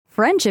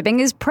Friendshipping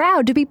is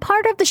proud to be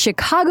part of the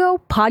Chicago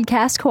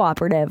Podcast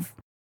Cooperative.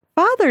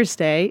 Father's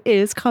Day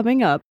is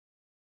coming up.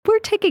 We're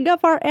taking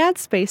up our ad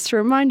space to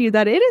remind you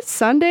that it is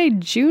Sunday,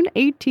 June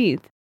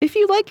 18th. If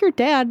you like your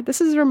dad,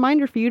 this is a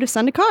reminder for you to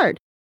send a card.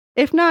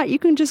 If not, you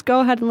can just go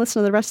ahead and listen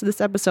to the rest of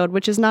this episode,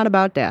 which is not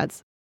about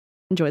dads.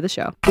 Enjoy the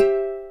show.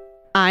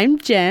 I'm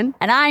Jen.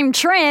 And I'm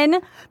Trin.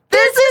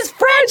 This is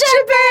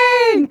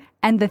Friendshipping!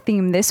 And the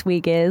theme this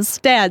week is...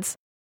 Dads.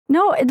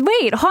 No,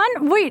 wait,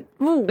 wait.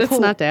 Ooh, It's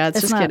not dads,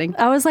 just kidding.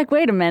 I was like,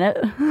 wait a minute.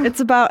 It's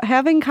about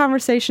having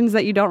conversations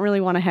that you don't really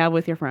want to have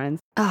with your friends.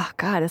 Oh,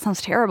 God, it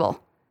sounds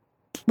terrible.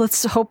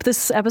 Let's hope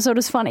this episode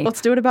is funny.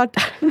 Let's do it about...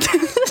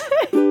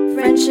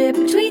 Friendship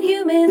between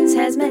humans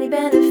has many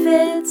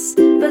benefits,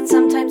 but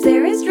sometimes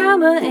there is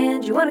drama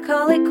and you want to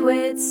call it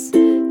quits.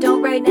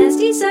 Don't write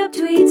nasty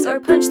subtweets or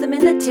punch them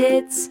in the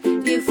tits.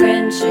 View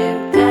friendship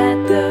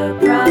at the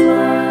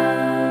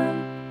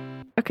problem.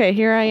 Okay,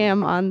 here I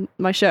am on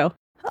my show.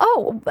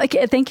 Oh,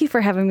 okay, thank you for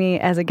having me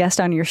as a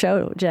guest on your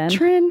show, Jen.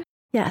 Trin,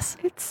 Yes.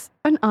 it's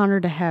an honor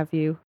to have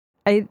you.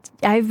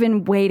 I've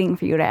been waiting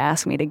for you to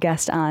ask me to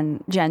guest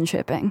on Jen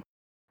Shipping.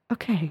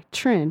 Okay,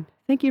 Trin,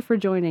 thank you for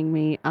joining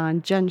me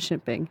on Jen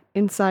Shipping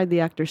inside the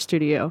actor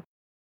studio.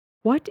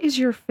 What is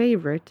your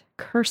favorite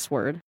curse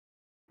word?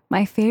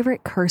 My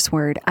favorite curse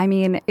word. I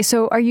mean,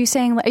 so are you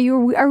saying,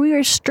 are we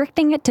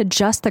restricting it to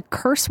just the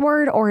curse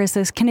word, or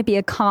can it be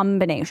a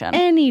combination?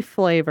 Any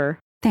flavor.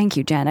 Thank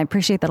you, Jen. I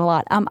appreciate that a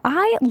lot.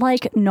 I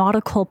like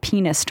nautical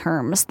penis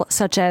terms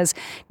such as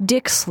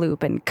dick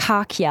sloop and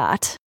cock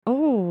yacht.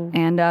 Oh.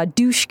 And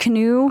douche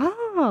canoe.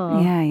 Oh.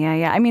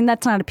 Yeah. I mean,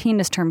 that's not a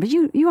penis term, but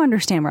you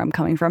understand where I'm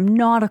coming from.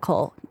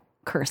 Nautical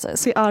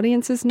curses. The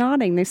audience is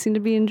nodding. They seem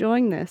to be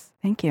enjoying this.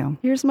 Thank you.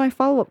 Here's my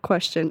follow-up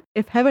question.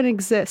 If heaven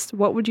exists,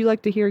 what would you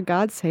like to hear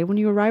God say when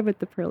you arrive at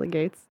the pearly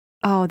gates?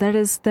 Oh, that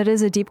is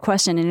a deep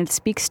question, and it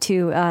speaks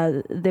to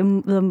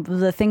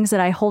the things that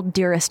I hold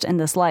dearest in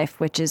this life,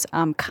 which is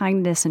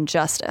kindness and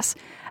justice.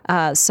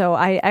 So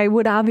I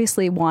would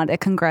obviously want a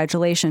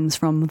congratulations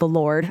from the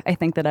Lord. I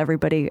think that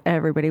everybody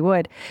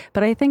would,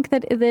 but I think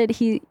that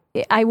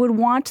I would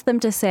want them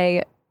to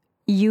say,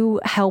 "You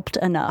helped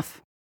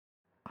enough."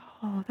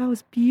 Oh, that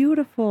was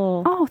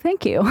beautiful. Oh,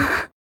 thank you.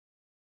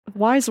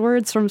 Wise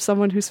words from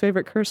someone whose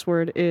favorite curse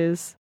word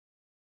is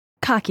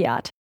cock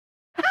yacht.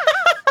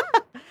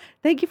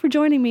 Thank you for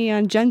joining me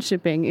on Jen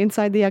Shipping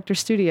inside the actor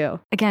studio.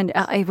 Again,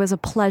 it was a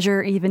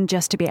pleasure even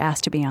just to be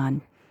asked to be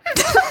on.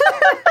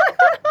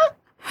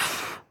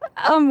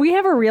 We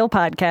have a real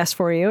podcast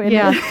for you.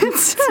 Yeah,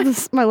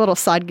 it's my little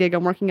side gig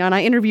I'm working on.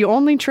 I interview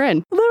only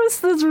Trin.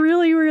 That's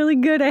really, really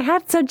good. I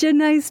had such a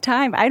nice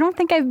time. I don't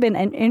think I've been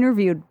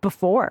interviewed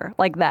before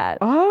like that.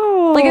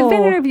 Oh. Like I've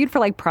been interviewed for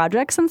like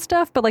projects and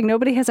stuff, but like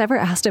nobody has ever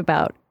asked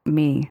about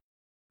me.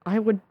 I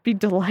would be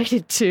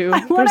delighted to.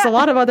 There's a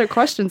lot of other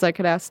questions I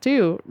could ask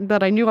too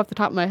that I knew off the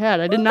top of my head.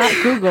 I did not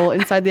Google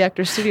inside the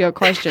actor studio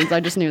questions. I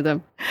just knew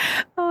them.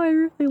 Oh, I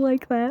really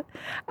like that.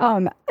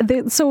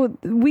 So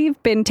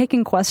we've been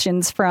taking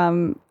questions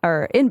from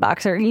our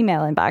inbox, our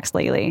email inbox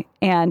lately,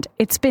 and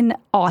it's been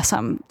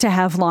awesome to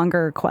have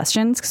longer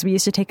questions because we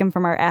used to take them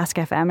from our Ask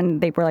FM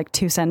and they were like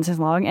 2 sentences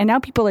long, and now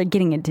people are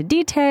getting into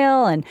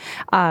detail and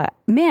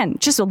man,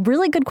 just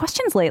really good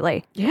questions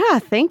lately. Yeah,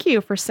 thank you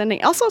for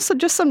sending. Also,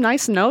 just some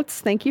nice notes.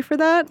 Thank you for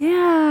that.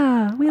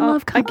 Yeah, we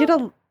love.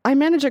 I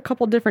manage a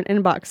couple different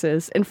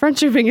inboxes, and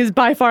Friendshipping is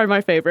by far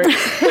my favorite.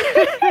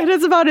 It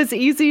is about as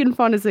easy and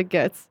fun as it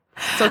gets.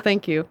 So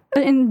thank you.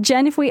 And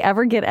Jen, if we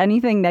ever get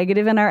anything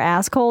negative in our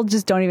asshole,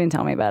 just don't even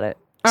tell me about it.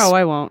 Oh,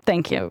 I won't.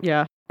 Thank you.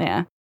 Yeah.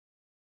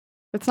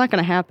 It's not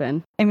going to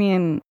happen. I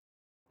mean,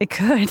 it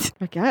could.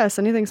 I guess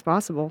anything's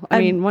possible. I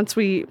mean, once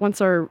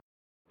our,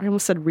 I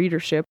almost said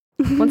readership.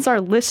 Once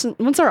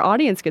our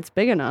audience gets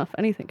big enough,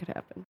 anything could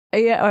happen.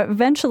 Yeah,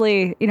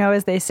 eventually,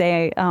 as they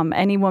say,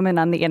 any woman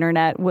on the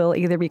internet will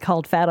either be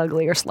called fat,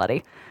 ugly, or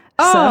slutty.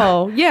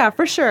 Oh, yeah,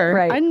 for sure.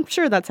 Right. I'm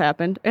sure that's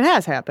happened. It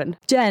has happened.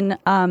 Jen,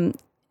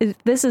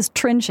 this is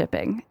Trin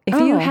Shipping. If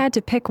you had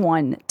to pick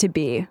one to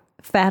be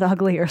fat,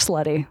 ugly, or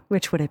slutty,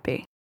 which would it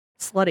be?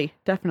 Slutty,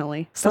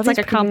 definitely. Slutty's That's like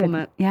a pretty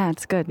compliment. Good. Yeah,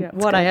 it's good. Yeah. It's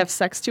What, good. I have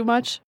sex too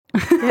much?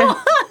 Yeah.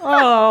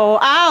 Oh,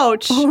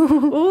 ouch.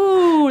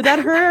 Ooh, that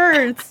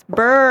hurts.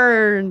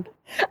 Burn.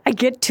 I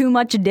get too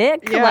much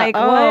dick? Yeah. Like,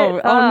 oh,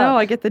 what? Oh, no,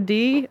 I get the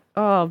D?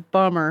 Oh,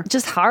 bummer.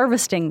 Just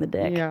harvesting the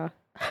dick. Yeah.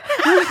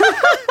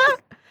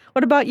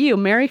 What about you?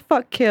 Marry,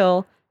 fuck,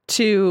 kill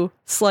to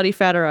slutty,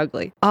 fat, or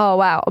ugly? Oh,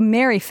 wow.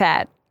 Marry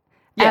fat.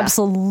 Yeah.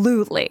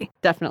 Absolutely.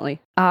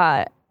 Definitely.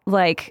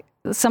 Like,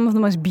 some of the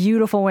most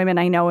beautiful women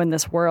I know in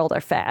this world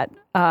are fat.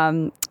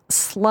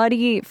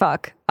 Slutty,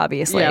 fuck,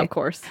 obviously. Yeah, of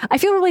course. I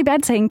feel really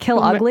bad saying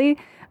kill ugly,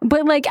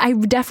 but like I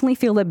definitely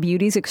feel that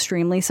beauty is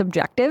extremely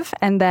subjective,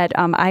 and that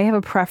I have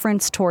a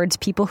preference towards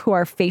people who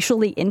are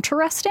facially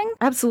interesting.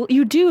 Absolutely.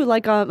 You do,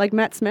 like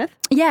Matt Smith?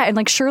 Yeah, and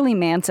like Shirley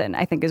Manson,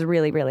 I think is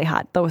really, really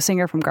hot, the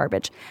singer from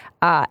Garbage.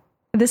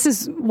 This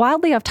is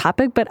wildly off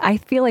topic, but I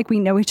feel like we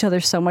know each other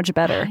so much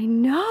better. I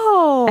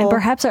know. And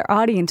perhaps our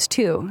audience,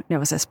 too,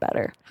 knows us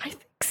better.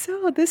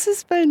 So this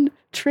has been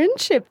trend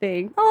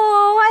shipping.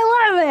 Oh,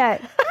 I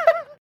love it.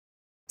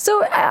 So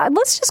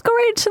let's just go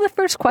right into the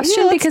first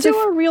question, Let's because do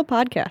a real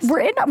podcast.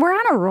 we're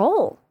on a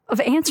roll of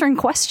answering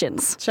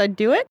questions. Should I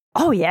do it?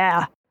 Oh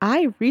yeah.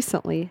 I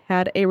recently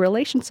had a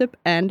relationship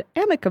end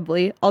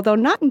amicably, although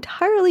not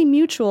entirely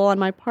mutual on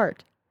my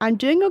part. I'm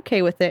doing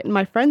okay with it, and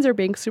my friends are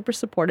being super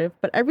supportive,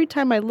 but every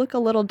time I look a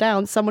little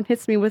down, someone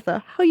hits me with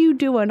a, "How you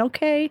doing,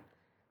 okay?"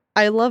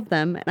 I love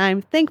them, and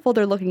I'm thankful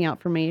they're looking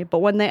out for me, but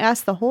when they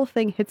ask, the whole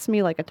thing hits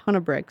me like a ton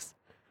of bricks.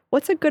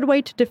 What's a good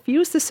way to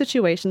diffuse the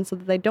situation so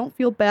that they don't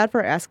feel bad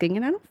for asking,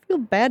 and I don't feel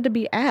bad to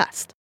be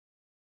asked?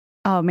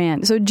 Oh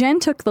man. So Jen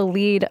took the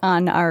lead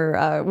on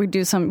our, we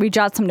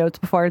jot some notes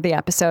before the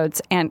episodes.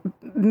 And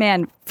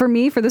man, for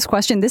this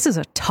question, this is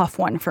a tough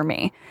one for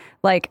me.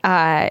 Like,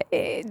 I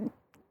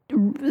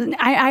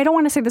don't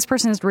want to say this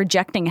person is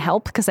rejecting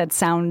help, because that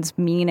sounds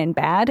mean and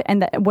bad.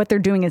 And that what they're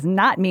doing is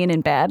not mean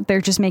and bad.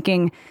 They're just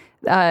making,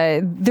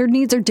 their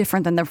needs are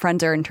different than their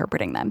friends are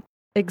interpreting them.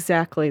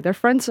 Exactly. Their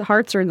friends'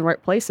 hearts are in the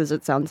right places,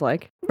 it sounds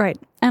like. Right.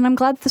 And I'm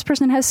glad this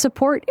person has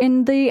support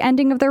in the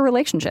ending of their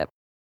relationship.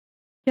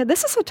 Yeah,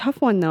 this is a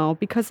tough one, though,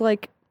 because,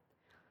 like,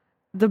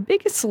 the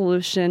biggest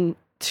solution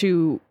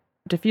to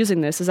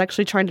diffusing this is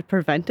actually trying to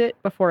prevent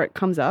it before it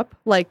comes up.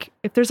 Like,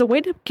 if there's a way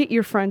to get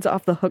your friends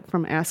off the hook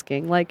from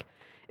asking, like,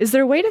 is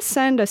there a way to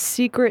send a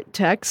secret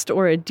text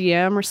or a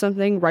DM or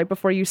something right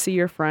before you see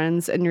your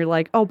friends and you're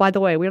like, "Oh, by the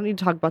way, we don't need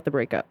to talk about the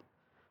breakup."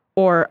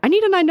 Or, "I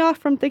need a night off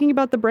from thinking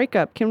about the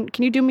breakup. Can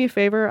you do me a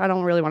favor? I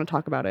don't really want to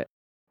talk about it."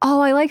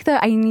 Oh, I like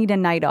that. I need a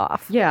night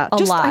off. Yeah,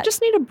 lot. I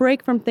just need a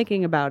break from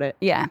thinking about it.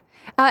 Yeah.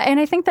 And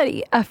I think that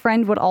a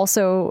friend would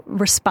also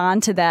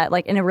respond to that,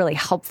 like, in a really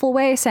helpful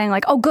way, saying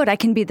like, "Oh, good, I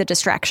can be the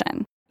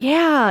distraction."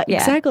 Yeah, Yeah.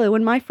 exactly.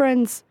 When my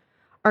friends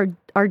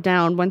are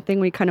down, one thing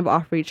we kind of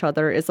offer each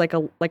other is like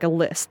a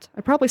list.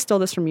 I probably stole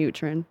this from you,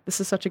 Trin. This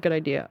is such a good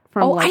idea.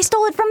 From I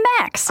stole it from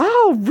Max.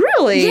 Oh,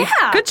 really?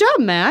 Yeah. Good job,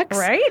 Max.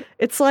 Right?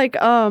 It's like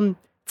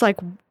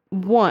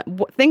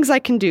things I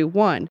can do.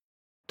 1,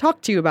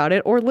 talk to you about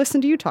it, or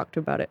listen to you talk to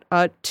about it.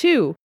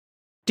 2,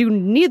 do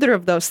neither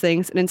of those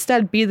things and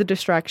instead be the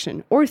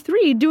distraction. Or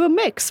 3, do a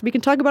mix. We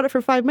can talk about it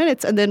for 5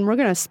 minutes and then we're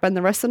going to spend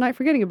the rest of the night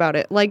forgetting about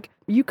it. Like,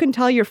 you can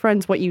tell your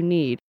friends what you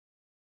need.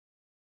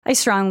 I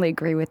strongly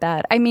agree with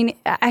that. I mean,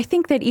 I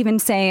think that even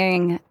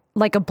saying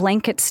like a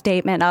blanket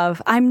statement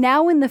of, "I'm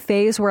now in the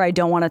phase where I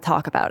don't want to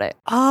talk about it."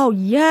 Oh,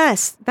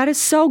 yes. That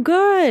is so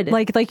good.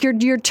 Like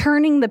you're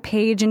turning the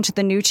page into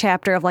the new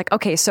chapter of like,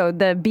 okay, so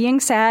the being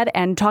sad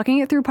and talking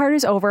it through part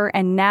is over,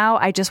 and now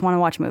I just want to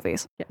watch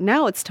movies.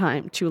 Now it's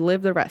time to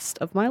live the rest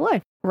of my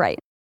life. Right.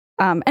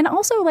 And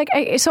also, like,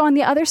 so on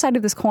the other side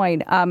of this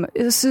coin,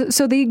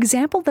 so the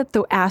example that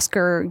the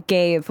asker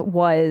gave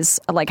was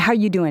like, "How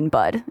you doing,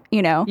 bud?"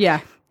 You know? Yeah.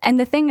 And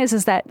the thing is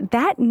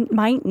that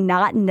might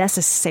not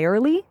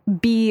necessarily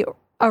be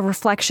a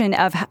reflection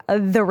of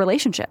the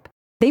relationship.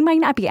 They might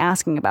not be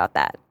asking about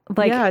that.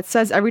 Like, yeah, it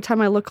says every time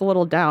I look a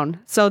little down.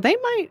 So they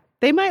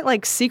might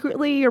like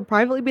secretly or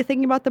privately be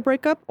thinking about the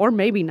breakup, or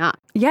maybe not.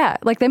 yeah,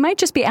 like they might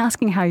just be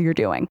asking how you're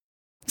doing.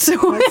 So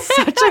That's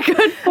such a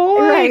good point.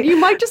 Right. You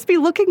might just be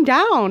looking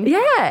down.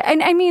 yeah,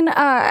 and I mean,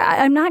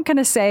 I'm not going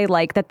to say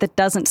like that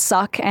doesn't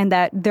suck and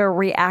that they're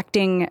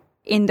reacting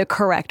in the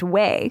correct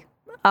way.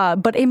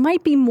 But it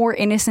might be more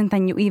innocent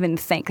than you even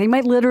think. They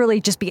might literally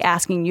just be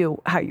asking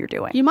you how you're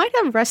doing. You might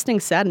have resting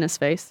sadness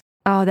face.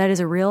 Oh, that is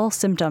a real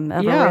symptom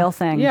of a real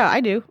thing. Yeah, I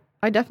do.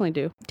 I definitely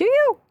do. Do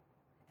you?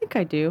 I think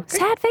I do.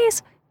 Sad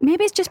face?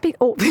 Maybe it's just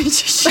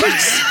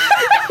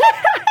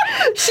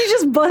she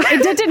just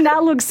it did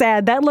not look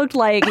sad. That looked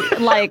like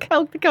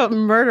I think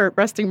a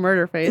resting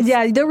murder face.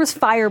 yeah, there was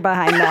fire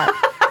behind that.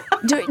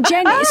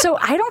 Jen, so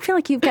I don't feel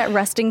like you've got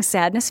resting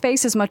sadness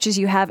face as much as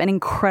you have an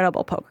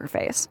incredible poker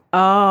face.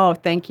 Oh,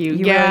 thank you.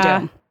 You yeah.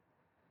 really do.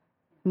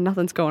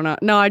 Nothing's going on.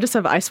 No, I just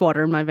have ice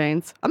water in my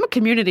veins. I'm a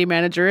community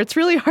manager. It's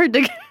really hard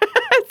to get.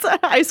 It's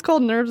ice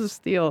cold nerves of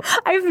steel.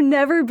 I've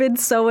never been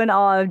so in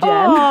awe of Jen.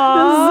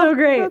 Aw, This is so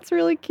great. That's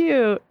really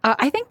cute.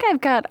 I think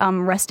I've got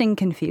resting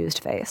confused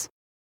face.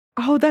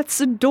 Oh, that's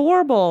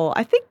adorable.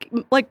 I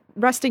think like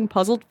resting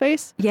puzzled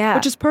face. Yeah.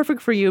 Which is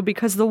perfect for you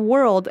because the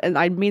world, and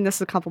I mean this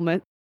as a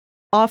compliment,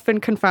 often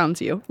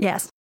confounds you.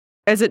 Yes.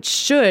 As it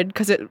should,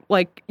 because it,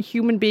 like,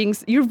 human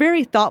beings, you're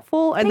very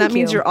thoughtful, and Thank that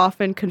means you. you're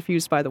often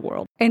confused by the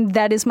world. And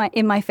that is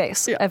in my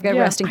face. Yeah, I've got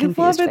yeah. resting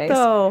confused I love it, face.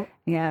 though.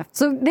 Yeah.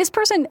 So this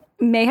person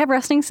may have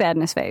resting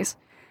sadness face.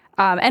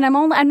 And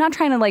I'm not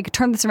trying to like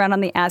turn this around on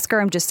the asker.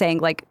 I'm just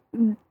saying like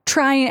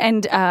try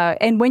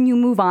and when you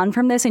move on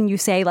from this and you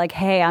say like,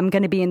 hey, I'm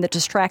going to be in the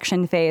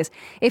distraction phase.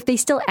 If they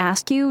still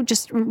ask you,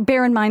 just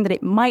bear in mind that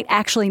it might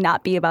actually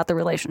not be about the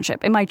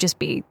relationship. It might just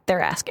be they're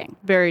asking.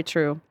 Very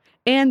true.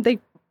 And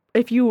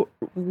if you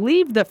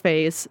leave the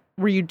phase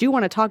where you do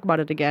want to talk about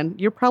it again,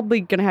 you're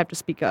probably going to have to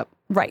speak up.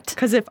 Right.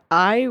 Because if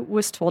I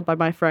was told by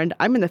my friend,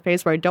 I'm in the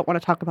phase where I don't want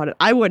to talk about it,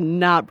 I would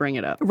not bring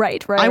it up.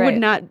 Right.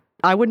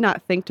 I would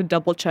not think to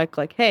double check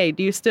like, hey,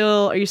 are you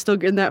still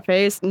in that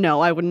phase?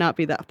 No, I would not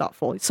be that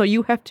thoughtful. So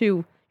you have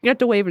to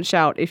wave and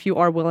shout if you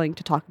are willing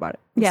to talk about it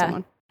with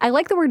someone. I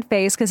like the word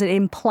phase because it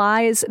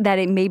implies that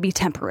it may be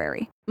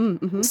temporary.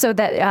 Mm-hmm. So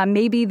that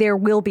maybe there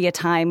will be a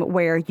time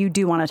where you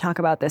do want to talk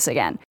about this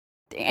again.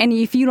 And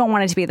if you don't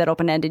want it to be that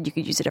open-ended, you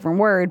could use a different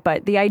word.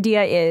 But the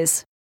idea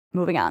is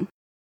moving on.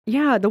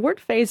 Yeah, the word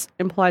phase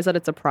implies that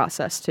it's a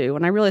process too.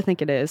 And I really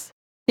think it is.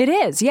 It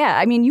is, yeah.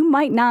 I mean, you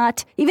might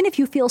not, even if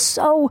you feel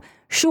so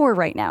sure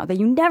right now that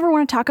you never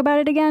want to talk about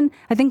it again,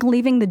 I think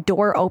leaving the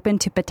door open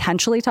to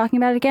potentially talking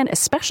about it again,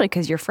 especially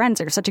because your friends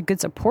are such a good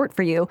support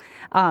for you.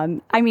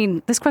 I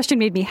mean, this question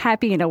made me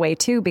happy in a way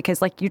too,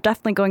 because like you're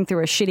definitely going through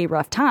a shitty,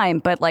 rough time,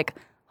 but like,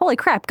 holy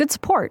crap, good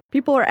support.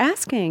 People are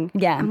asking.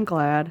 Yeah. I'm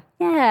glad.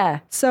 Yeah.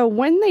 So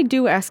when they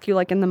do ask you,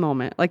 like in the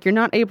moment, like you're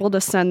not able to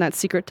send that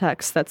secret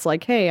text that's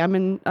like, hey, I'm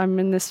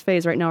in this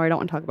phase right now where I don't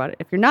want to talk about it.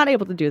 If you're not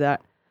able to do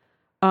that,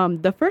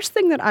 the first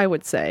thing that I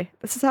would say,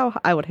 this is how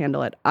I would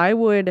handle it. I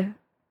would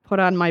put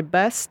on my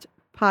best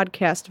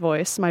podcast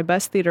voice, my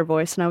best theater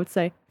voice, and I would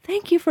say,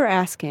 thank you for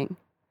asking.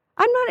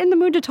 I'm not in the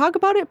mood to talk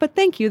about it, but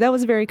thank you. That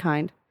was very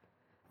kind.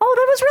 Oh,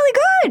 that was really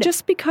good.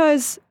 Just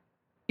because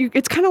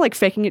it's kind of like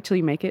faking it till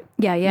you make it.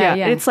 Yeah.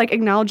 It's like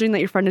acknowledging that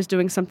your friend is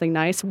doing something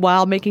nice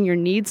while making your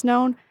needs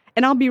known.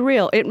 And I'll be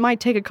real, it might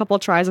take a couple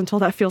of tries until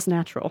that feels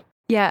natural.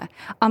 Yeah.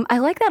 I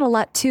like that a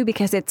lot too,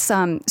 because it's,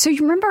 so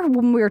you remember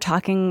when we were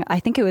talking, I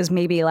think it was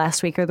maybe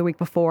last week or the week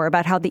before,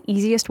 about how the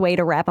easiest way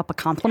to wrap up a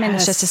compliment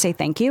is just to say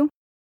thank you.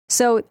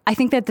 So I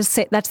think that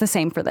that's the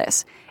same for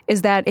this,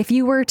 is that if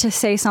you were to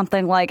say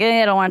something like,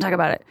 I don't want to talk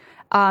about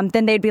it,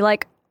 then they'd be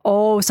like,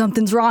 oh,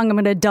 something's wrong. I'm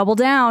going to double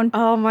down.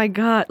 Oh my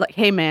God. Like,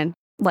 hey man,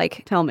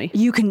 like, tell me.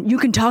 You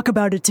can talk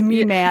about it to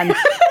me, man.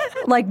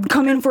 Like,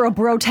 come in for a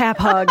bro tap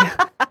hug.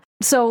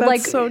 So That's like,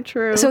 so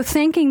true. So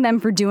thanking them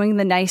for doing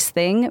the nice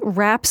thing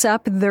wraps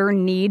up their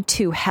need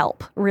to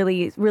help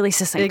really, really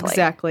succinctly.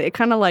 Exactly. It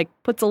kind of like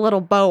puts a little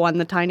bow on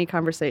the tiny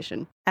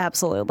conversation.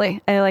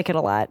 Absolutely. I like it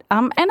a lot.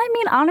 And I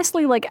mean,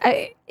 honestly, like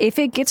if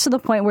it gets to the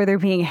point where they're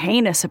being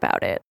heinous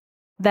about it,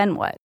 then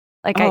what?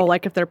 Like,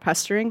 like if they're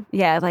pestering?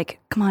 Yeah. Like,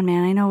 come on,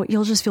 man. I know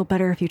you'll just feel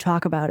better if you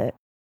talk about it.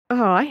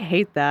 Oh, I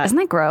hate that. Isn't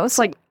that gross? It's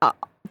like,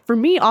 for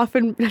me,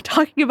 often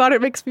talking about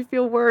it makes me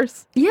feel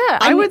worse. Yeah.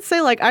 I would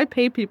say, like, I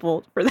pay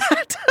people for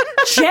that.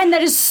 Jen,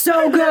 that is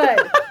so good.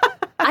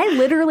 I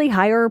literally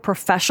hire a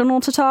professional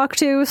to talk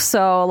to.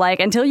 So, like,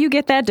 until you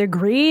get that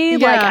degree,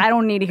 like, I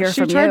don't need to hear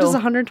from you. She charges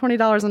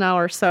 $120 an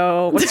hour.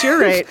 So, what's your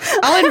rate?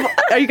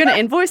 Are you going to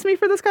invoice me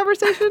for this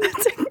conversation?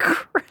 It's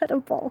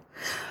incredible.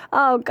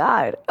 Oh,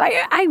 God.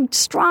 I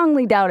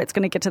strongly doubt it's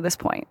going to get to this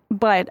point.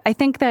 But I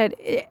think that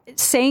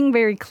saying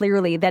very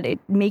clearly that it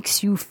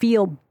makes you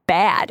feel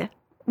bad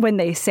when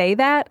they say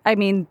that, I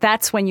mean,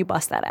 that's when you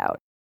bust that out.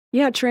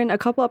 Yeah, Trin, a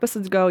couple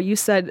episodes ago, you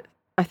said,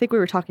 I think we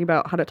were talking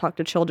about how to talk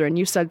to children.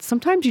 You said,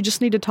 sometimes you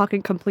just need to talk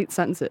in complete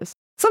sentences.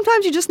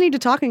 Sometimes you just need to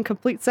talk in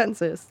complete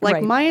sentences. Like,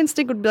 right. My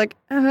instinct would be like,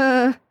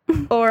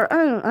 or I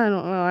don't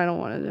know, I don't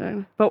want to do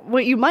it. But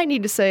what you might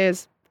need to say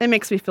is, it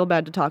makes me feel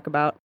bad to talk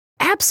about.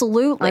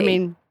 Absolutely. I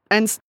mean,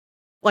 and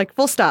like,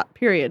 full stop,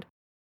 period.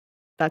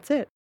 That's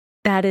it.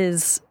 That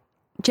is,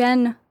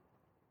 Jen,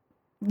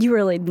 you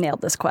really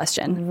nailed this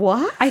question.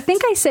 What? I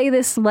think I say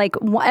this like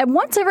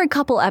once every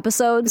couple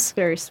episodes. It's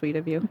very sweet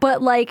of you.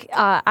 But like,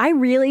 I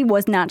really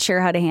was not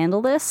sure how to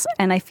handle this.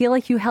 And I feel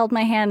like you held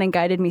my hand and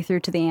guided me through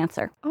to the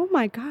answer. Oh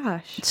my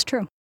gosh. It's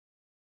true.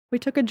 We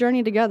took a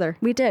journey together.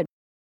 We did.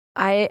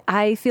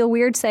 I feel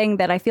weird saying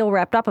that I feel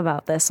wrapped up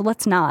about this. So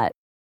let's not.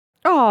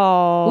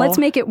 Oh. Let's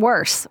make it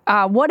worse.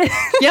 What if...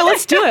 Yeah,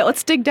 let's do it.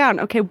 Let's dig down.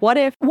 Okay, what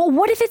if... Well,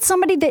 what if it's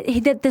somebody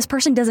that this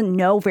person doesn't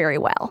know very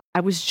well? I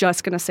was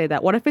just going to say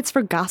that. What if it's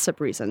for gossip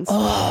reasons?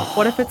 Oh.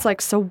 What if it's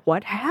like, so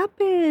what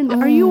happened?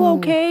 Are you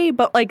okay?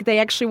 But like, they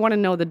actually want to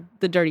know the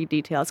dirty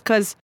details.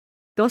 Because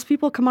those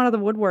people come out of the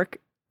woodwork.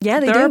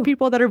 Yeah, they do. There are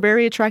people that are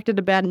very attracted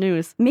to bad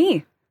news.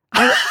 Me.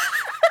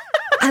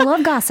 I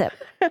love gossip.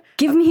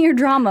 Give me your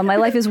drama. My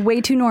life is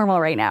way too normal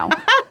right now.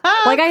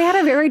 Like, I had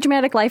a very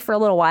dramatic life for a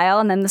little while,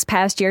 and then this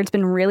past year, it's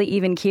been really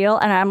even keel,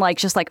 and I'm like,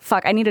 just like,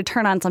 fuck, I need to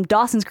turn on some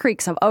Dawson's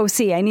Creek, some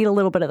OC. I need a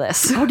little bit of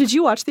this. Oh, did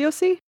you watch the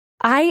OC?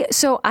 I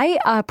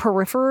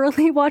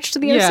peripherally watched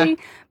the OC. Yeah.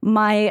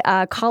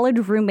 My college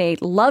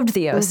roommate loved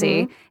the OC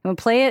and would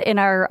play it in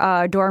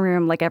our dorm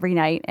room like every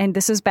night. And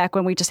this is back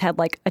when we just had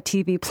like a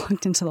TV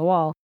plugged into the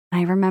wall.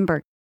 And I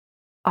remember,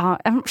 I'm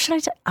going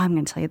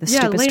to tell you this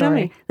stupid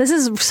story. This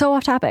is so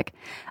off topic.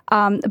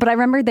 But I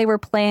remember they were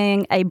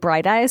playing a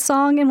Bright Eyes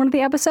song in one of the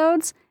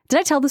episodes. Did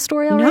I tell the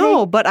story already?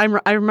 No, but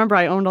I remember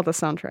I owned all the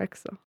soundtracks.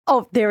 So.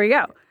 Oh, there we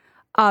go.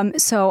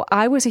 So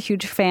I was a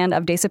huge fan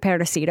of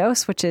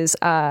Desaparecidos, which is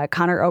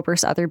Conor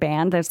Oberst's other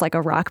band. There's like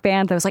a rock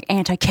band that was like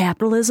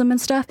anti-capitalism and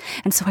stuff.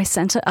 And so I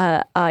sent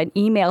an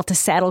email to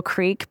Saddle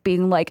Creek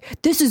being like,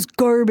 this is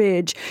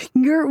garbage.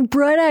 Your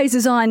Bright Eyes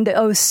is on the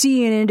OC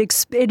and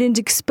it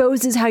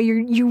exposes how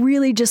you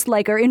really just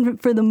like are in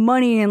for the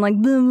money and like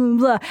blah, blah,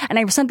 blah. And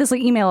I sent this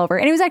like email over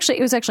and it was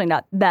actually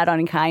not that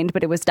unkind,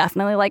 but it was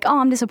definitely like, oh,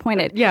 I'm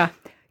disappointed. Yeah.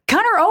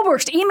 Conor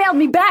Oberst emailed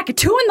me back at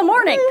 2 a.m.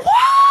 What?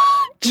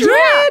 Trin!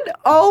 Yeah.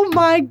 Oh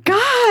my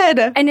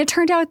God. And it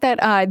turned out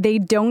that they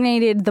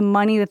donated the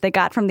money that they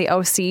got from the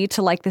OC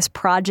to like this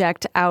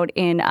project out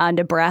in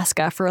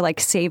Nebraska for like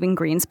saving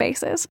green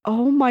spaces.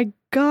 Oh my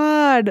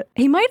God.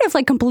 He might have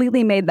like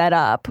completely made that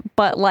up,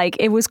 but like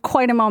it was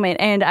quite a moment.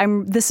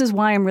 And this is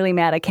why I'm really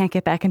mad I can't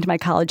get back into my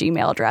college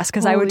email address,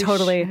 because I would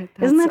totally. Shit,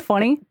 isn't that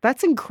funny?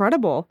 That's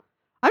incredible.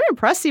 I'm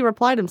impressed he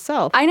replied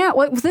himself. I know.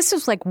 Well, this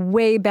was like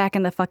way back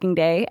in the fucking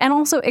day. And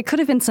also, it could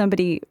have been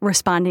somebody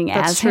responding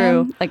That's as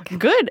true. him. Like,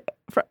 good.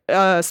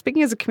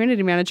 Speaking as a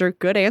community manager,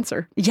 good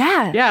answer.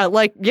 Yeah.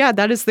 Yeah,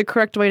 that is the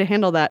correct way to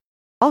handle that.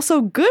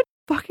 Also, good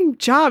fucking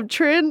job,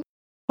 Trin.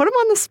 Put him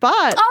on the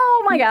spot.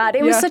 Oh my God.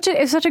 It was such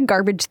a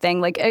garbage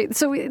thing. Like,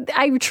 so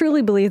I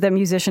truly believe that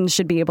musicians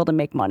should be able to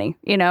make money,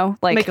 you know,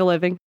 like make a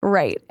living.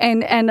 Right.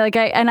 And like,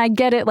 I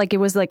get it. Like it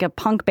was like a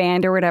punk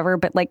band or whatever,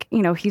 but like,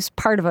 you know, he's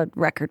part of a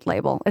record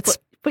label.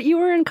 But you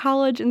were in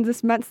college and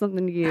this meant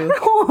something to you.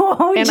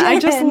 Oh, and Jen. I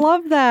just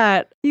love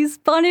that. You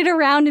spun it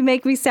around to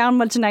make me sound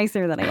much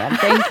nicer than I am.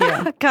 Thank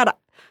you. God,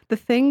 the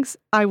things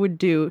I would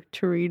do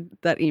to read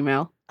that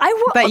email.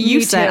 That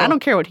you said. Too. I don't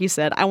care what he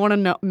said. I want to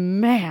know.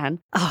 Man.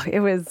 Oh, it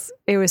was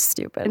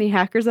stupid. Any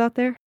hackers out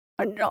there?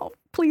 No,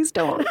 please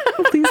don't.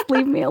 Please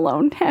leave me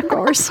alone,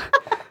 hackers.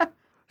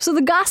 So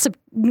the gossip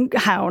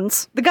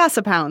hounds. The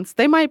gossip hounds.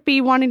 They might be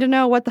wanting to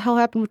know what the hell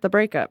happened with the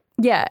breakup.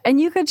 Yeah, and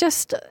you could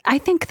I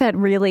think that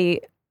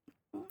really...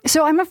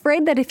 So I'm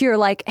afraid that if you're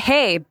like,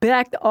 hey,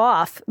 back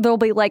off, they'll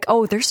be like,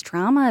 oh, there's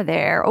drama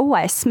there. Oh,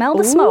 I smell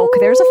the smoke.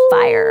 There's a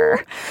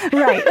fire.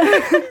 Right.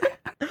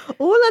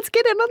 Oh, let's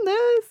get in on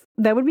this.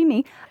 That would be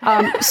me.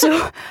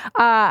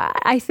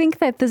 I think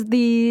that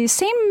the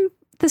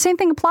same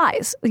thing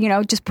applies. You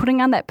know, just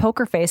putting on that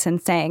poker face and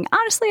saying,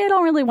 honestly, I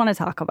don't really want to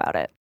talk about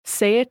it.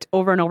 Say it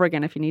over and over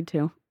again if you need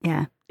to.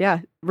 Yeah. Yeah.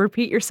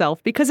 Repeat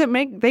yourself, because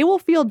they will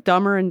feel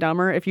dumber and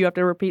dumber if you have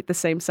to repeat the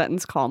same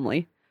sentence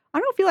calmly. I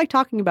don't feel like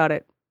talking about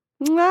it.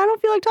 I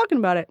don't feel like talking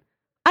about it.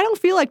 I don't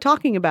feel like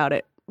talking about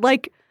it.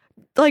 Like,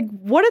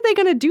 what are they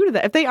going to do to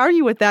that? If they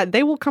argue with that,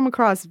 they will come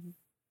across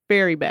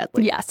very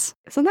badly. Yes.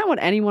 Isn't that what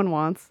anyone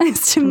wants?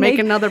 to make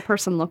another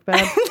person look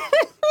bad.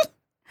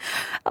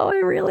 Oh, I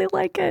really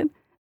like it.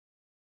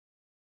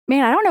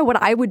 Man, I don't know what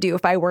I would do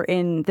if I were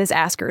in this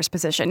asker's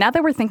position. Now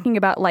that we're thinking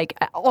about like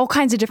all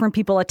kinds of different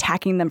people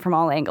attacking them from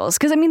all angles.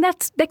 Because I mean,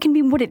 that can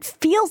be what it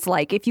feels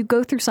like if you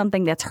go through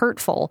something that's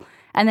hurtful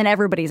and then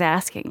everybody's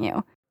asking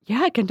you.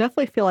 Yeah, it can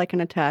definitely feel like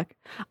an attack.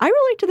 I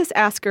relate to this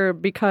asker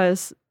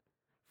because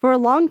for a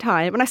long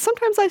time, and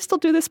sometimes I still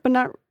do this, but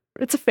not,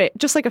 it's a phase,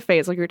 just like a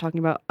phase like you were talking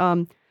about.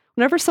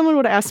 Whenever someone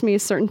would ask me a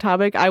certain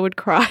topic, I would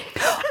cry.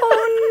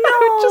 Oh, no. I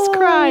would just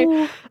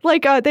cry.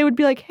 Like, they would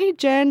be like, hey,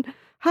 Jen,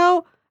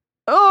 how...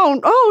 Oh,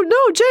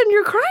 no, Jen,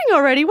 you're crying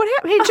already. What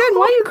happened? Hey, Jen,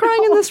 why are you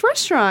crying in this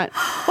restaurant?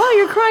 Wow,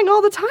 you're crying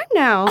all the time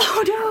now.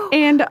 Oh, no.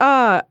 And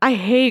I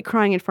hate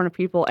crying in front of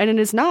people. And it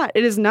is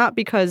not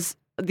because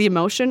the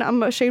emotion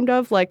I'm ashamed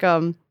of. Like,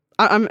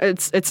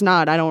 it's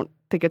not. I don't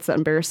think it's that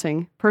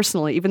embarrassing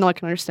personally, even though I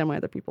can understand why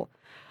other people.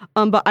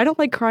 But I don't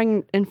like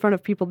crying in front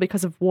of people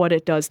because of what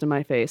it does to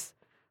my face.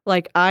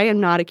 Like, I am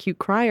not a cute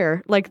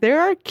crier. Like,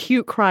 there are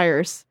cute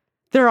criers.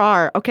 There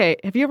are. Okay,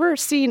 have you ever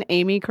seen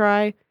Amy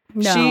cry?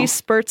 No. She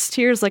spurts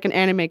tears like an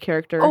anime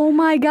character. Oh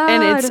my God.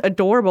 And it's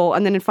adorable.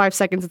 And then in 5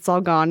 seconds, it's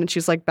all gone. And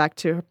she's like back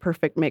to her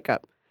perfect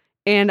makeup.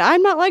 And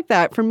I'm not like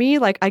that. For me,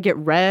 like I get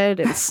red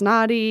and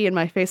snotty and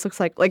my face looks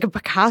like a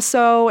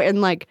Picasso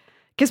and like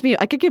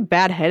I could get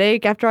bad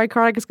headache after I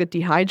cry. I could get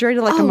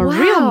dehydrated. Like I'm a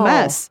real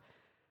mess.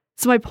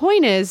 So my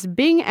point is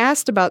being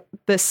asked about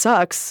this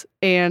sucks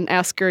and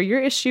ask her, your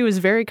issue is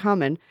very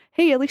common.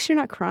 Hey, at least you're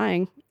not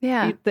crying.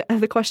 Yeah.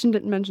 The question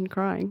didn't mention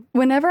crying.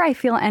 Whenever I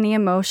feel any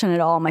emotion at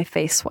all, my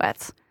face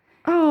sweats.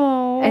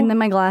 Oh. And then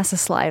my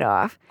glasses slide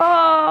off.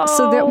 Oh.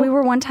 So we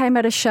were one time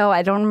at a show.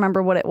 I don't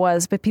remember what it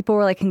was, but people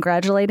were like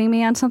congratulating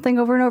me on something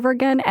over and over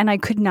again. And I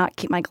could not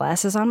keep my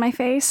glasses on my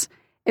face.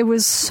 It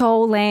was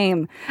so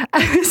lame.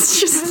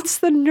 It's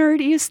the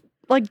nerdiest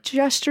like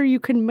gesture you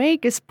can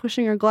make is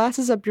pushing your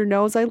glasses up your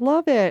nose. I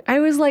love it. I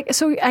was like,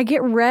 so I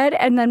get red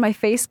and then my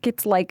face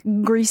gets like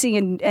greasy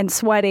and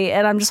sweaty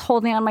and I'm just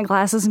holding on my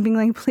glasses and being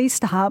like, please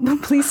stop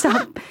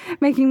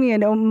making me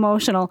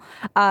emotional.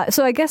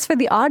 So I guess for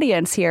the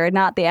audience here,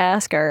 not the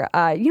asker,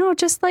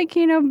 just like,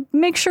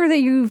 make sure that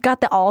you've got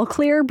the all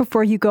clear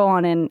before you go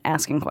on in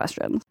asking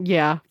questions.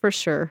 Yeah, for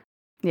sure.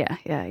 Yeah.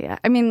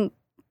 I mean,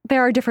 there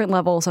are different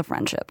levels of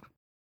friendship.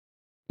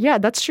 Yeah,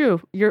 that's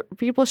true.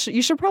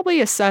 You should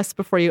probably assess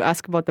before you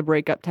ask about the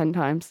breakup 10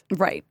 times.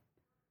 Right.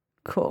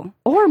 Cool.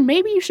 Or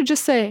maybe you should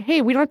just say,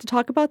 hey, we don't have to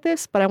talk about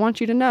this, but I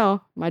want you to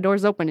know my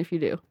door's open if you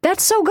do.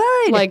 That's so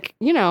good. Like,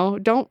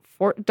 don't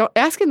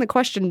asking the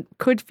question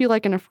could feel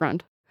like an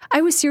affront.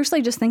 I was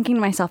seriously just thinking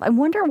to myself, I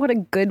wonder what a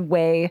good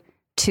way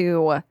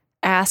to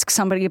ask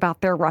somebody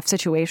about their rough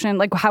situation.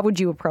 Like, how would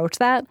you approach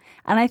that?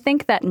 And I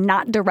think that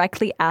not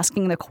directly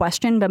asking the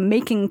question, but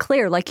making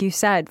clear, like you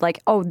said, like,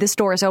 oh, this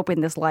door is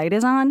open, this light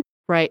is on.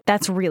 Right.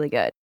 That's really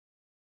good.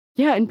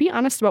 Yeah, and be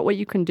honest about what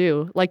you can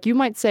do. Like, you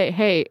might say,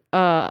 hey,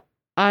 I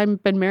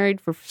I've been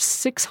married for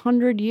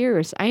 600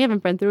 years. I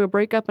haven't been through a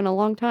breakup in a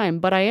long time,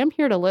 but I am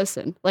here to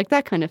listen. Like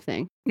that kind of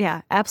thing.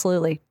 Yeah,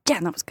 absolutely.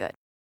 Damn, that was good.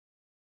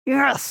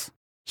 Yes.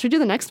 Should we do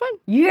the next one?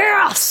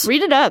 Yes.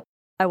 Read it up.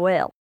 I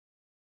will.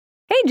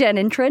 Hey, Jen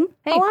and Trin.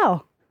 Hey.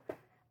 Hello.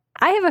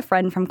 I have a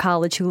friend from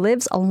college who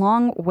lives a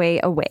long way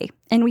away,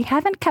 and we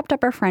haven't kept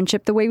up our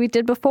friendship the way we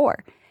did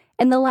before.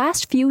 In the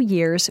last few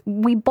years,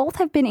 we both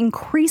have been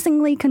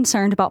increasingly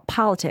concerned about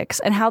politics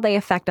and how they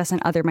affect us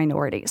and other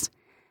minorities.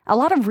 A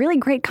lot of really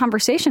great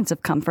conversations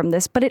have come from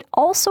this, but it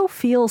also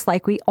feels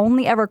like we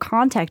only ever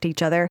contact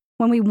each other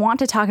when we want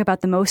to talk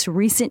about the most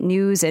recent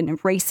news in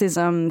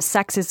racism,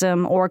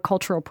 sexism, or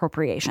cultural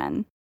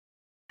appropriation.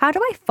 How do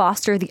I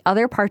foster the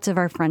other parts of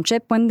our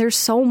friendship when there's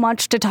so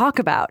much to talk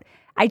about?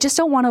 I just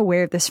don't want to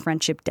wear this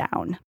friendship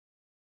down.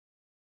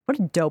 What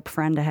a dope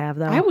friend to have,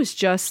 though. I was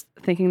just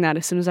thinking that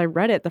as soon as I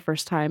read it the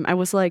first time. I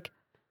was like,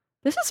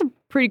 this is a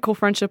pretty cool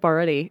friendship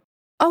already.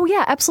 Oh,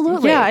 yeah,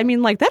 absolutely. Yeah, I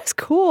mean, like, that's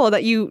cool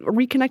that you are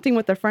reconnecting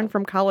with a friend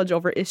from college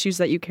over issues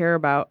that you care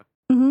about.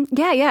 Mm-hmm.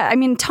 Yeah. I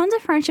mean, tons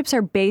of friendships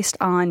are based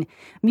on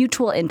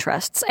mutual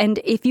interests. And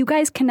if you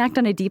guys connect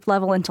on a deep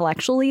level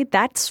intellectually,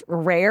 that's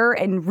rare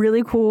and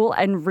really cool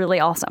and really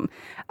awesome.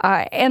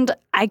 And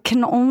I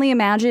can only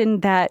imagine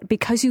that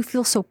because you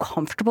feel so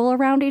comfortable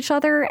around each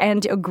other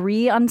and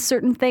agree on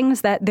certain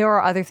things, that there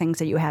are other things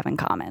that you have in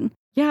common.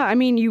 Yeah, I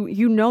mean,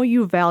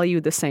 you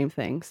value the same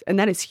things, and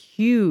that is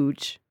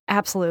huge.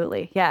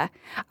 Absolutely. Yeah.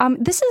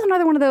 This is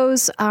another one of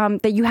those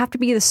that you have to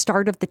be the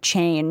start of the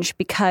change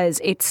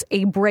because it's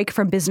a break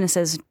from business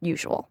as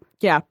usual.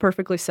 Yeah,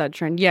 perfectly said,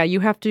 Trin. Yeah, you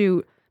have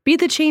to be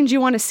the change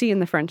you want to see in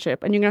the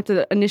friendship, and you're going to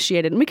have to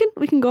initiate it. And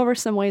we can go over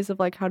some ways of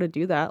like how to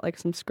do that, like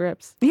some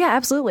scripts. Yeah,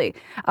 absolutely.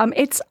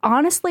 It's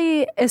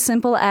honestly as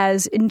simple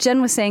as, and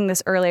Jen was saying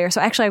this earlier,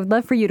 so actually I would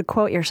love for you to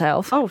quote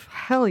yourself. Oh,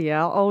 hell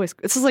yeah. I'll always.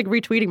 This is like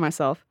retweeting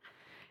myself.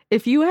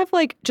 If you have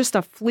like just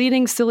a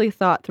fleeting, silly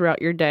thought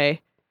throughout your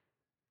day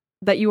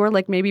that you are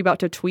like maybe about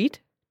to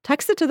tweet,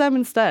 text it to them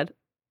instead.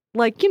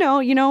 Like, you know,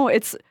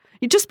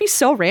 you just be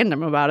so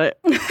random about it.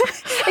 It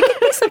could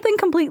be something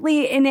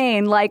completely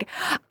inane, like,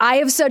 I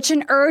have such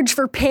an urge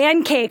for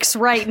pancakes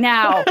right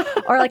now.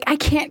 Or like, I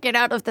can't get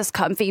out of this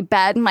comfy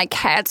bed. My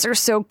cats are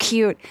so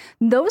cute.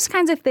 Those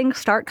kinds of things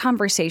start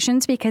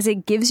conversations because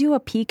it gives you a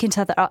peek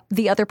into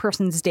the other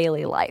person's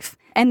daily life.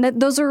 And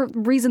those are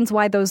reasons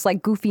why those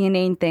like goofy,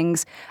 inane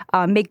things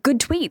make good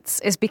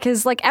tweets, is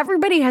because like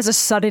everybody has a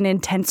sudden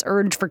intense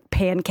urge for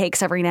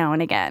pancakes every now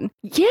and again.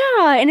 Yeah.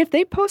 And if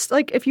they post,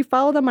 like, if you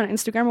follow them on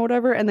Instagram or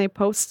whatever, and they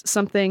post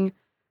something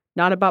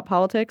not about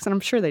politics, and I'm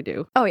sure they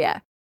do. Oh, yeah.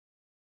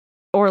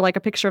 Or like a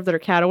picture of their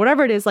cat or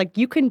whatever it is, like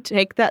you can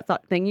take that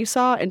thing you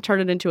saw and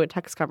turn it into a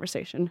text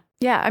conversation.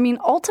 Yeah, I mean,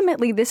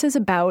 ultimately, this is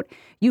about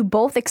you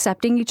both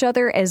accepting each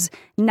other as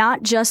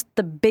not just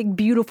the big,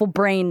 beautiful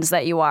brains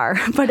that you are,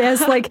 but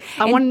as like...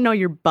 I want to know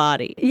your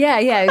body.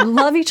 Yeah.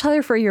 Love each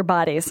other for your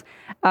bodies.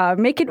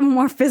 Make it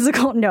more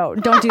physical. No,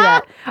 don't do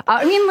that.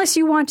 I mean, unless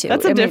you want to.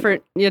 That's a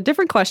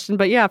different question,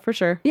 but yeah, for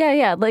sure.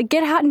 Yeah. Like,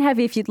 get hot and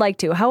heavy if you'd like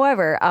to.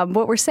 However,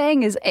 what we're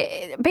saying is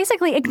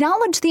basically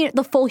acknowledge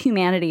the full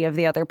humanity of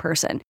the other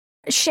person.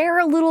 Share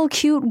a little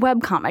cute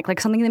webcomic, like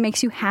something that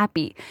makes you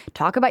happy.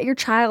 Talk about your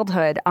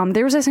childhood.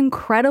 There was this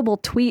incredible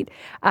tweet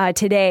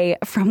today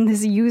from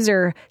this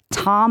user,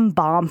 Tom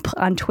Bomp,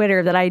 on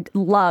Twitter that I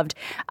loved.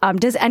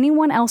 Does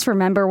anyone else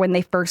remember when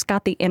they first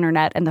got the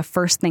internet and the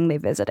first thing they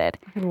visited?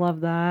 I love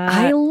that.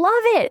 I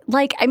love it.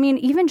 Like, I mean,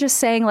 even just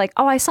saying like,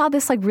 oh, I saw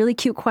this like really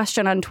cute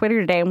question on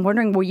Twitter today. I'm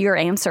wondering what your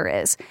answer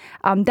is.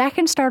 That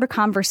can start a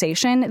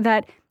conversation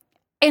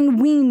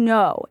and we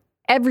know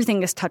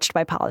everything is touched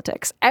by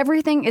politics.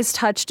 Everything is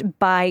touched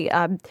by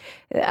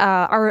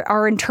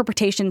our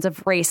interpretations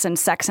of race and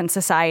sex and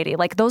society.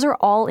 Like, those are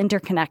all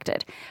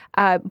interconnected.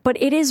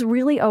 But it is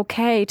really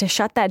okay to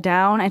shut that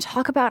down and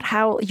talk about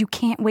how you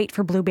can't wait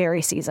for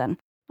blueberry season.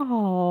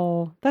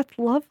 Oh, that's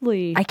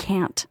lovely. I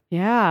can't.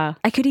 Yeah.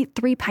 I could eat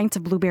 3 pints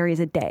of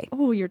blueberries a day.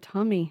 Oh, your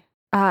tummy.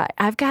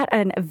 I've got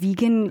a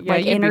vegan,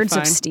 like, innards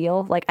of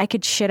steel. Like, I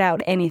could shit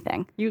out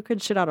anything. You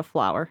could shit out a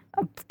flower.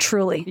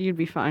 Truly. You'd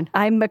be fine.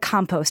 I'm a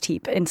compost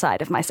heap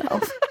inside of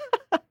myself.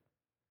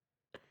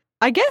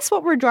 I guess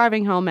what we're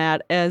driving home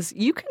at is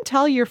you can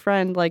tell your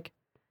friend, like,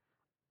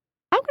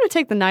 I'm going to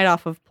take the night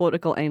off of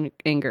political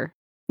anger.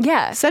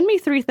 Yeah. Send me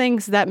 3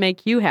 things that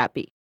make you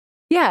happy.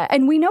 Yeah,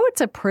 and we know it's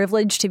a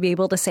privilege to be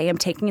able to say I'm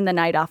taking the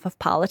night off of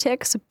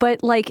politics,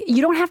 but like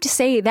you don't have to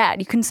say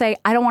that. You can say,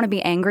 I don't want to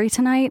be angry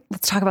tonight.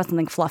 Let's talk about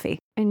something fluffy.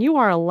 And you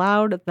are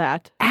allowed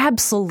that.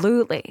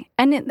 Absolutely.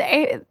 And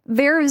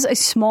there is a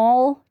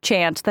small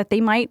chance that they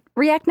might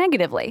react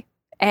negatively.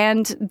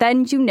 And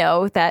then you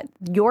know that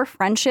your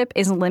friendship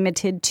is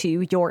limited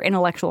to your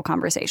intellectual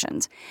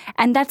conversations.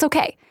 And that's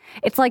okay.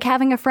 It's like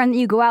having a friend that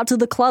you go out to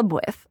the club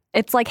with.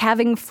 It's like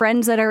having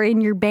friends that are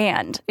in your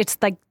band. It's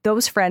like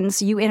those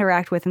friends you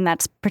interact with in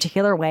that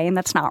particular way, and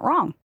that's not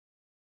wrong.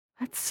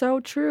 That's so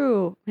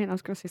true. Man, I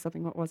was going to say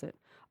something. What was it?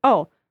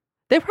 Oh,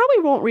 they probably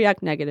won't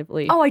react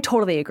negatively. Oh, I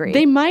totally agree.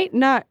 They might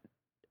not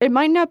it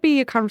might not be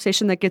a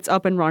conversation that gets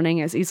up and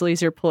running as easily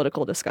as your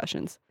political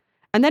discussions.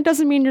 And that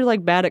doesn't mean you're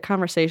like bad at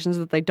conversations,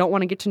 that they don't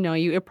want to get to know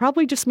you. It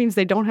probably just means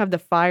they don't have the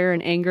fire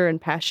and anger and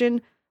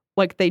passion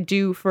like they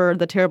do for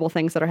the terrible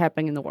things that are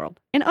happening in the world.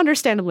 And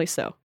understandably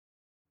so.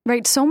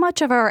 Right. So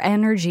much of our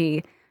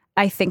energy,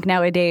 I think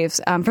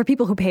nowadays, for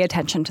people who pay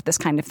attention to this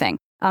kind of thing,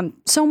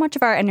 so much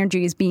of our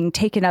energy is being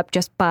taken up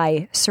just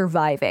by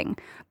surviving,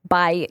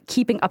 by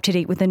keeping up to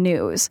date with the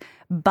news,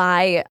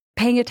 by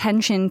paying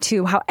attention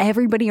to how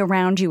everybody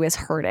around you is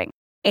hurting.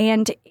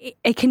 And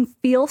it can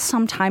feel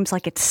sometimes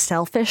like it's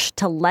selfish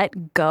to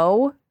let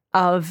go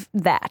of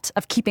that,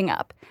 of keeping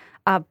up.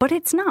 But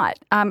it's not.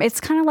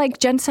 It's kind of like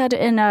Jen said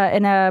in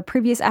a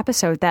previous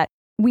episode that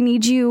we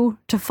need you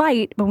to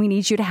fight, but we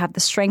need you to have the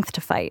strength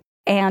to fight.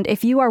 And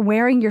if you are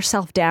wearing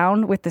yourself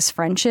down with this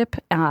friendship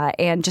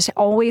and just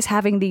always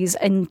having these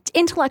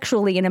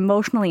intellectually and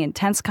emotionally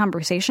intense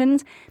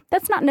conversations,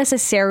 that's not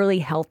necessarily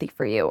healthy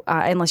for you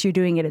unless you're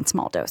doing it in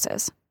small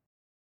doses.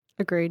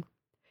 Agreed.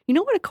 You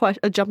know what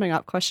a jumping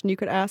off question you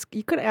could ask?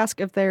 You could ask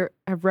if they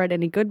have read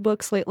any good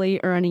books lately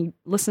or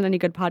listened to any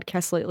good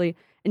podcasts lately.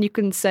 And you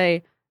can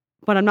say,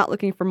 but I'm not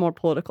looking for more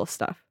political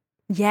stuff.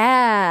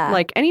 Yeah.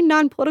 Like any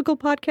non-political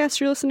podcasts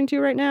you're listening to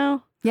right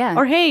now? Yeah.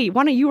 Or hey,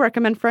 why don't you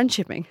recommend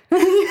friendshipping?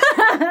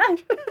 I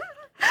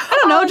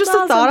don't know, just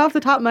awesome. A thought off the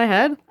top of my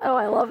head. Oh,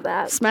 I love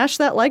that. Smash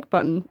that like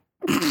button.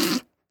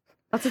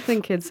 That's a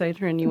thing kids say,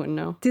 Trin, you wouldn't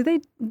know. Do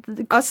they?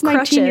 Us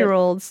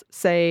 19-year-olds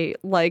say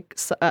like,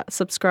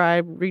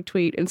 subscribe,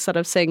 retweet instead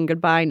of saying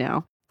goodbye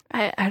now.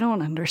 I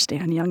don't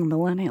understand young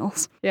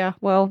millennials. Yeah,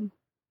 well,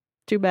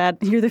 too bad.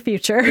 You're the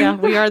future. Yeah,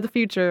 we are the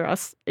future,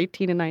 us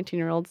 18 and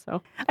 19-year-olds.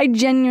 So I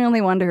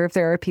genuinely wonder if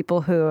there are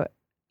people who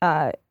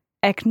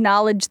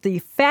acknowledge the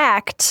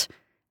fact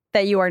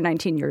that you are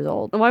 19 years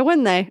old. Why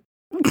wouldn't they?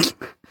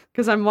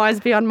 Because I'm wise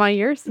beyond my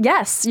years?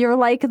 Yes, you're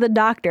like the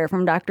doctor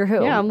from Doctor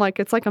Who. Yeah,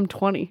 it's like I'm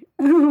 20.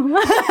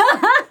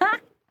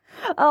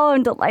 Oh,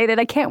 I'm delighted.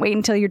 I can't wait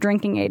until you're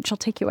drinking age. I'll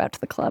take you out to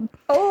the club.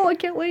 Oh, I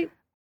can't wait.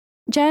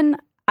 Jen,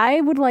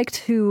 I would like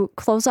to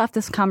close off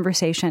this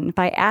conversation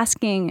by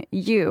asking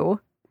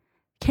you,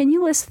 can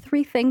you list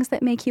 3 things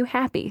that make you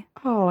happy?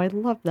 Oh, I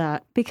love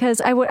that.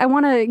 Because I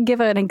want to give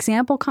an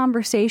example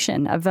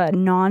conversation of a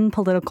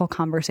non-political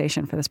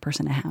conversation for this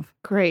person to have.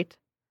 Great.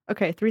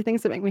 Okay, 3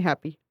 things that make me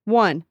happy.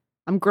 1,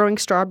 I'm growing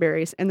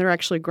strawberries, and they're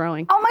actually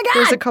growing. Oh my God!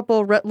 There's a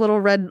couple little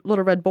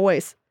red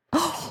boys.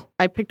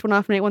 I picked one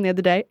off and ate one the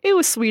other day. It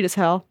was sweet as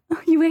hell.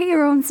 You ate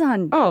your own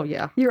son. Oh,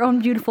 yeah. Your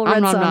own beautiful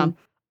red son.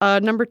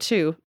 Number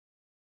 2.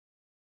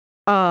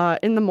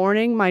 In the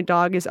morning, my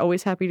dog is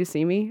always happy to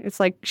see me. It's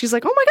like, she's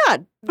like, oh my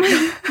God,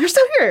 you're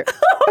still here.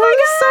 Oh my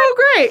God. So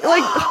great.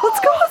 Like, let's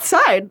go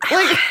outside.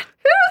 Like, this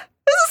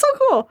is so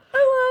cool.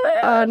 I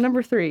love it.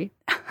 Number 3,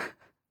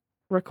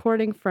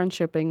 recording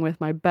friendshipping with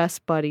my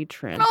best buddy,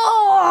 Trin.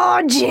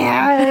 Oh,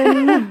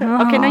 Jen.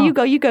 Okay, now you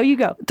go.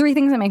 3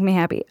 things that make me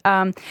happy.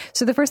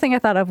 So the first thing I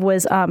thought of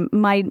was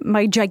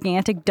my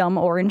gigantic dumb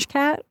orange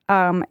cat.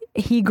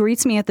 He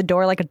greets me at the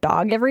door like a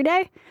dog every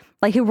day.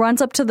 Like, he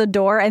runs up to the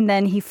door and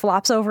then he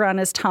flops over on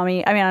his on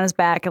his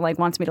back and like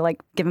wants me to like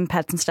give him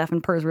pets and stuff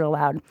and purrs real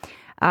loud,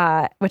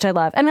 which I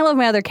love. And I love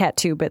my other cat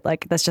too, but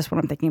like that's just what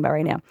I'm thinking about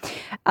right now.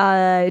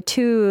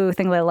 2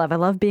 things I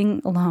love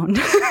being alone.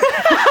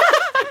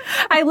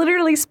 I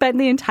literally spent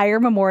the entire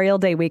Memorial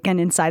Day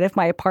weekend inside of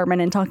my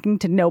apartment and talking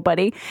to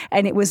nobody,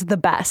 and it was the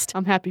best.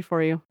 I'm happy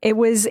for you. It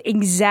was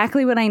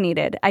exactly what I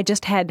needed. I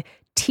just had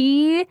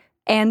tea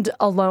and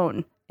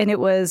alone. And it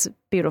was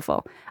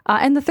beautiful.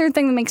 And the third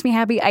thing that makes me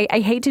happy, I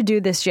hate to do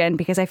this, Jen,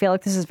 because I feel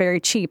like this is very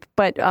cheap,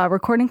 but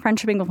recording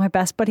friendshipping with my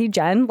best buddy,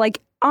 Jen, like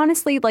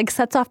honestly, like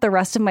sets off the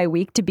rest of my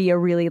week to be a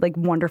really like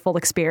wonderful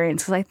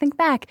experience. Because I think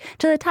back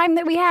to the time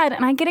that we had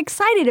and I get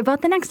excited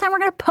about the next time we're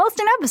going to post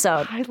an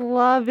episode. I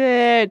love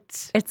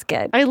it. It's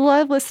good. I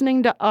love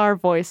listening to our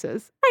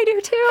voices. I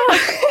do too.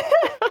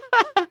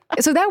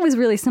 So that was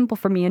really simple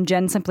for me and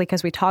Jen, simply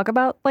because we talk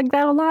about like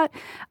that a lot.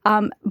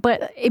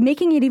 But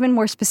making it even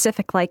more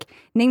specific, like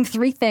name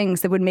 3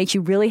 things that would make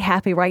you really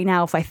happy right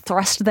now if I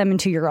thrust them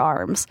into your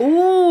arms.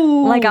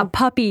 Ooh. Like a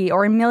puppy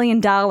or $1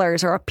 million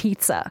or a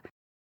pizza.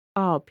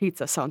 Oh,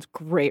 pizza sounds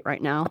great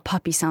right now. A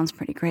puppy sounds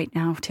pretty great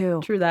now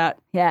too. True that.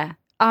 Yeah.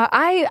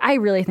 I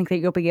really think that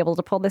you'll be able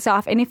to pull this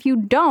off. And if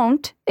you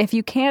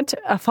can't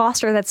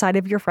foster that side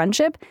of your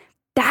friendship,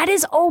 that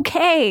is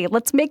okay.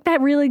 Let's make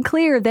that really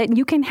clear that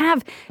you can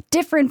have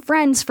different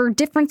friends for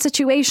different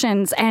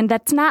situations. And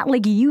that's not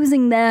like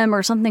using them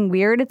or something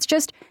weird. It's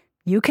just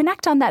you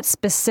connect on that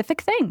specific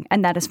thing.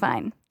 And that is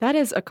fine. That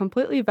is a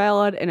completely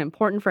valid and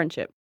important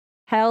friendship.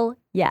 Hell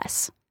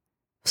yes.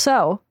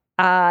 So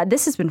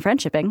this has been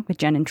Friendshipping with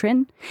Jen and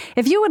Trin.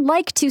 If you would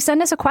like to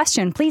send us a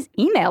question, please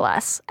email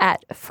us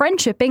at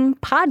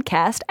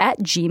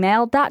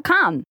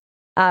friendshippingpodcast@gmail.com.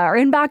 Our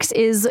inbox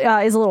is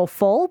a little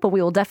full, but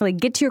we will definitely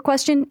get to your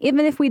question.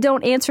 Even if we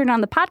don't answer it on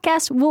the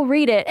podcast, we'll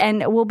read it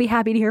and we'll be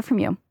happy to hear from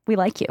you. We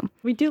like you.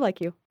 We do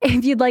like you.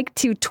 If you'd like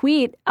to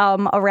tweet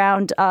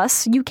around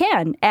us, you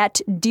can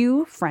at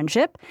Do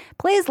Friendship.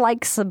 Please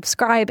like,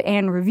 subscribe,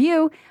 and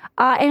review.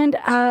 And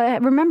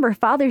remember,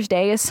 Father's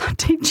Day is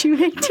Sunday, June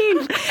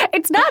 18th.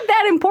 It's not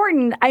that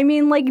important. I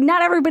mean, like,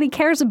 not everybody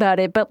cares about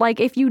it. But, like,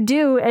 if you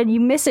do and you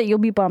miss it, you'll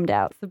be bummed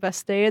out. It's the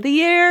best day of the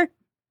year.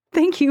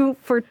 Thank you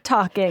for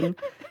talking.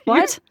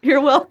 What?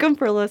 You're welcome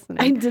for listening.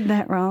 I did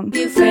that wrong.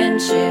 Do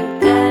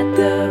friendship at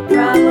the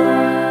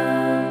problem.